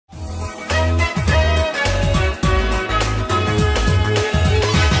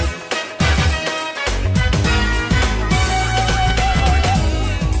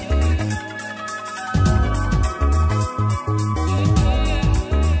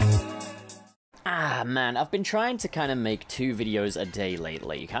Ah, man, I've been trying to kind of make 2 videos a day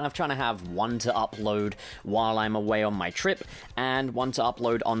lately. Kind of trying to have one to upload while I'm away on my trip, and one to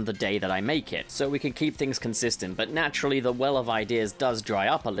upload on the day that I make it, so we can keep things consistent, but naturally the well of ideas does dry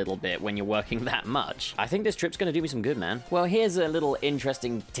up a little bit when you're working that much. I think this trip's gonna do me some good, man. Well, here's a little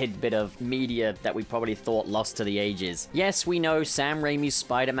interesting tidbit of media that we probably thought lost to the ages. Yes, we know Sam Raimi's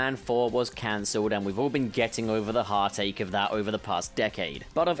Spider-Man 4 was cancelled, and we've all been getting over the heartache of that over the past decade.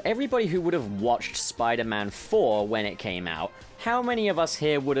 But of everybody who would have watched Spider-Man 4 when it came out, how many of us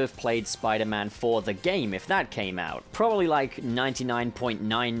here would have played Spider-Man 4 the game if that came out? Probably like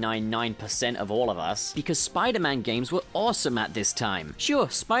 99.999% of all of us, because Spider-Man games were awesome at this time. Sure,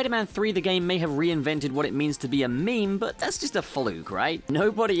 Spider-Man 3 the game may have reinvented what it means to be a meme, but that's just a fluke, right?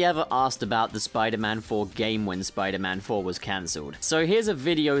 Nobody ever asked about the Spider-Man 4 game when Spider-Man 4 was cancelled. So here's a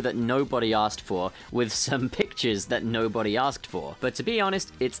video that nobody asked for, with some pictures that nobody asked for. But to be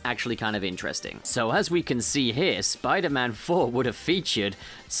honest, it's actually kind of interesting. So as we can see here, Spider-Man 4 would have featured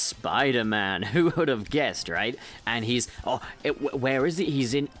Spider-Man. Who would have guessed, right? And he's, where is it?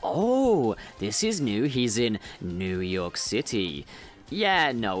 He's in, this is new. He's in New York City.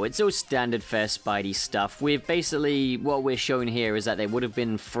 Yeah, no, it's all standard fare Spidey stuff. We've basically, what we're showing here is that there would have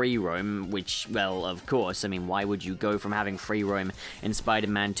been free roam, which, well, of course, I mean, why would you go from having free roam in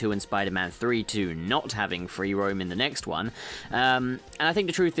Spider-Man 2 and Spider-Man 3 to not having free roam in the next one? And I think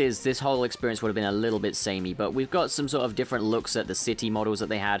the truth is, this whole experience would have been a little bit samey, but we've got some sort of different looks at the city models that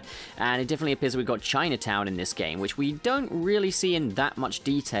they had, and it definitely appears we've got Chinatown in this game, which we don't really see in that much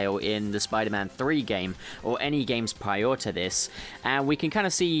detail in the Spider-Man 3 game, or any games prior to this, and we can kind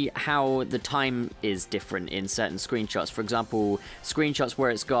of see how the time is different in certain screenshots. For example, screenshots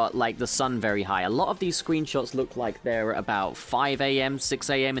where it's got like the sun very high. A lot of these screenshots look like they're about 5 a.m., 6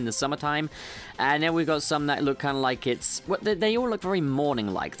 a.m. in the summertime, and then we've got some that look kind of like it's, they all look very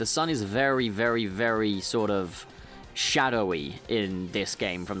morning-like. The sun is very, very, very sort of shadowy in this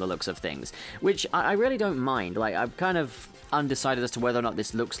game from the looks of things, which I really don't mind. Like, I'm kind of undecided as to whether or not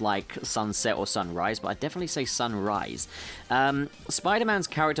this looks like sunset or sunrise, but I'd definitely say sunrise. Spider-Man's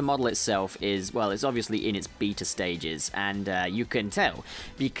character model itself is, well, it's obviously in its beta stages, and you can tell,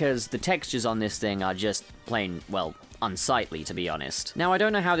 because the textures on this thing are just plain, well, unsightly, to be honest. Now, I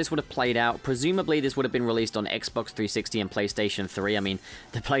don't know how this would have played out. Presumably, this would have been released on Xbox 360 and PlayStation 3. I mean,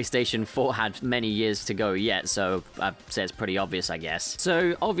 the PlayStation 4 had many years to go yet, so I'd say it's pretty obvious, I guess.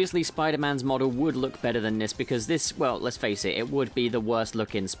 So, obviously, Spider-Man's model would look better than this, because this, well, let's face it, it would be the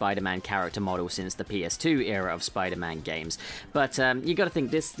worst-looking Spider-Man character model since the PS2 era of Spider-Man games. But, you gotta think,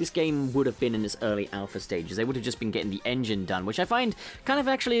 this game would have been in its early alpha stages. They would have just been getting the engine done, which I find kind of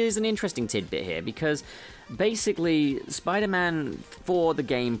actually is an interesting tidbit here, because basically, Spider-Man 4, the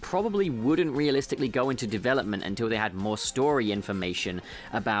game, probably wouldn't realistically go into development until they had more story information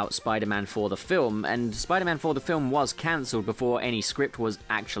about Spider-Man 4 the film, and Spider-Man 4 the film was cancelled before any script was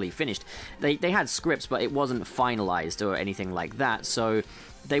actually finished. They had scripts, but it wasn't finalized or anything like that, so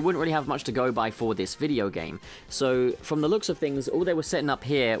they wouldn't really have much to go by for this video game. So, from the looks of things, all they were setting up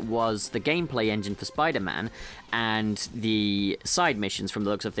here was the gameplay engine for Spider-Man, and the side missions from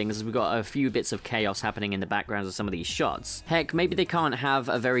the looks of things, as we've got a few bits of chaos happening in the backgrounds of some of these shots. Heck, maybe they can't have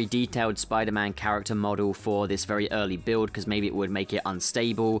a very detailed Spider-Man character model for this very early build, because maybe it would make it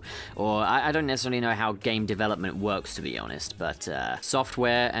unstable, or I don't necessarily know how game development works, to be honest, but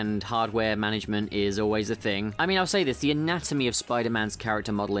software and hardware management is always a thing. I mean, I'll say this, the anatomy of Spider-Man's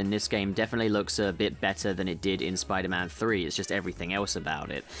character model in this game definitely looks a bit better than it did in Spider-Man 3, it's just everything else about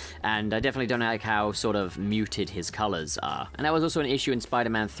it, and I definitely don't like how sort of muted his colors are. And that was also an issue in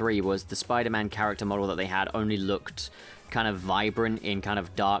Spider-Man 3, was the Spider-Man character model that they had only looked kind of vibrant in kind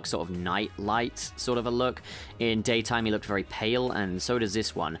of dark sort of night light sort of a look. In daytime he looked very pale, and so does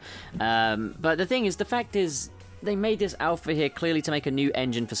this one. But the thing is, the fact is, they made this alpha here clearly to make a new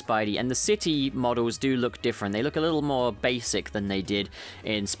engine for Spidey, and the city models do look different. They look a little more basic than they did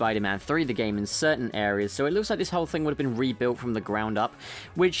in Spider-Man 3, the game, in certain areas, so it looks like this whole thing would have been rebuilt from the ground up,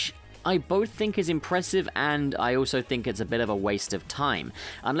 which I both think is impressive, and I also think it's a bit of a waste of time.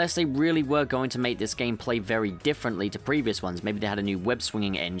 Unless they really were going to make this game play very differently to previous ones, maybe they had a new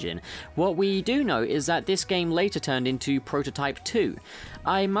web-swinging engine. What we do know is that this game later turned into Prototype 2.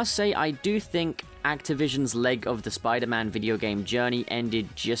 I must say, I do think Activision's leg of the Spider-Man video game journey ended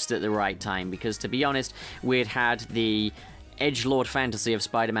just at the right time, because to be honest, we'd had the edgelord fantasy of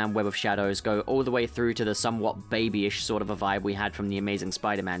Spider-Man Web of Shadows go all the way through to the somewhat babyish sort of a vibe we had from the Amazing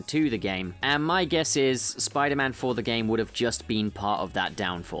Spider-Man 2 the game, and my guess is Spider-Man 4 the game would have just been part of that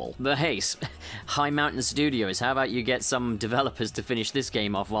downfall. But hey, High Mountain Studios, how about you get some developers to finish this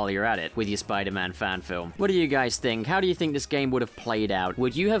game off while you're at it with your Spider-Man fan film? What do you guys think? How do you think this game would have played out?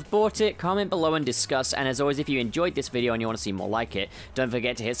 Would you have bought it? Comment below and discuss, and as always, if you enjoyed this video and you want to see more like it, don't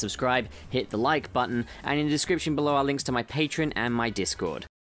forget to hit subscribe, hit the like button, and in the description below are links to my Patreon and my Discord.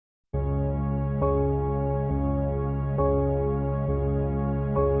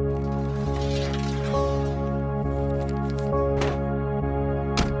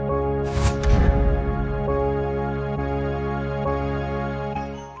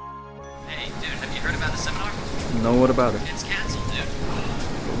 No, what about it? It's cancelled, dude.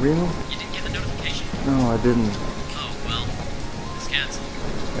 Really? You didn't get the notification? No, I didn't. Oh, well, it's cancelled.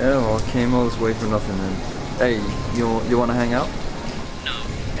 Yeah, well, I came all this way for nothing then. Hey, you wanna hang out? No.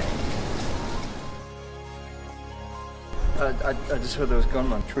 I just heard there was a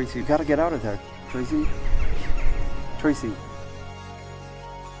gunman. Tracy, you gotta get out of there. Tracy? Tracy.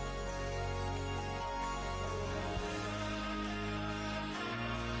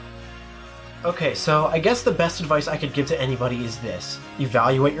 Okay, so I guess the best advice I could give to anybody is this.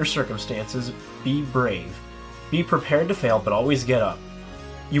 Evaluate your circumstances, be brave. Be prepared to fail, but always get up.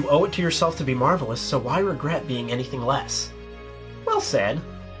 You owe it to yourself to be marvelous, so why regret being anything less? Well said.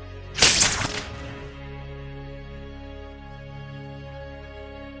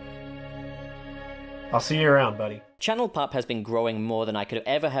 I'll see you around, buddy. Channel Pup has been growing more than I could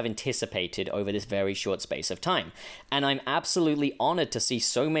ever have anticipated over this very short space of time, and I'm absolutely honored to see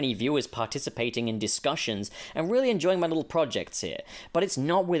so many viewers participating in discussions and really enjoying my little projects here. But it's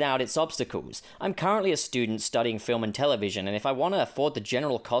not without its obstacles. I'm currently a student studying film and television, and if I want to afford the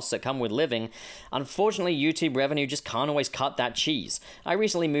general costs that come with living, unfortunately YouTube revenue just can't always cut that cheese. I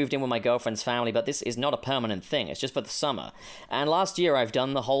recently moved in with my girlfriend's family, but this is not a permanent thing, it's just for the summer. And last year I've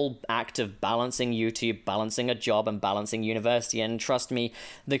done the whole act of balancing YouTube, balancing a job, and balancing university, and trust me,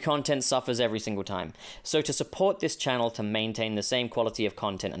 the content suffers every single time. So to support this channel to maintain the same quality of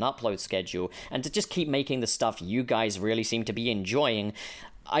content and upload schedule, and to just keep making the stuff you guys really seem to be enjoying,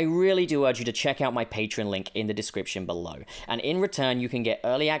 I really do urge you to check out my Patreon link in the description below. And in return, you can get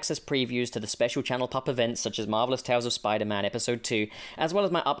early access previews to the special Channel Pup events such as Marvelous Tales of Spider-Man Episode 2, as well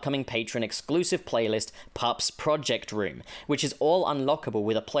as my upcoming Patreon exclusive playlist, Pup's Project Room, which is all unlockable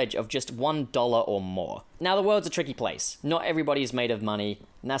with a pledge of just $1 or more. Now, the world's a tricky place. Not everybody is made of money,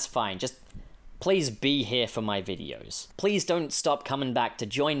 and that's fine. Just please be here for my videos. Please don't stop coming back to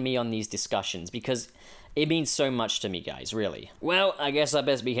join me on these discussions, because it means so much to me, guys, really. Well, I guess I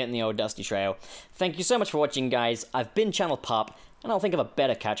best be hitting the old dusty trail. Thank you so much for watching, guys. I've been Channel Pup, and I'll think of a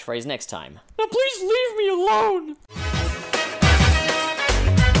better catchphrase next time. Now please leave me alone!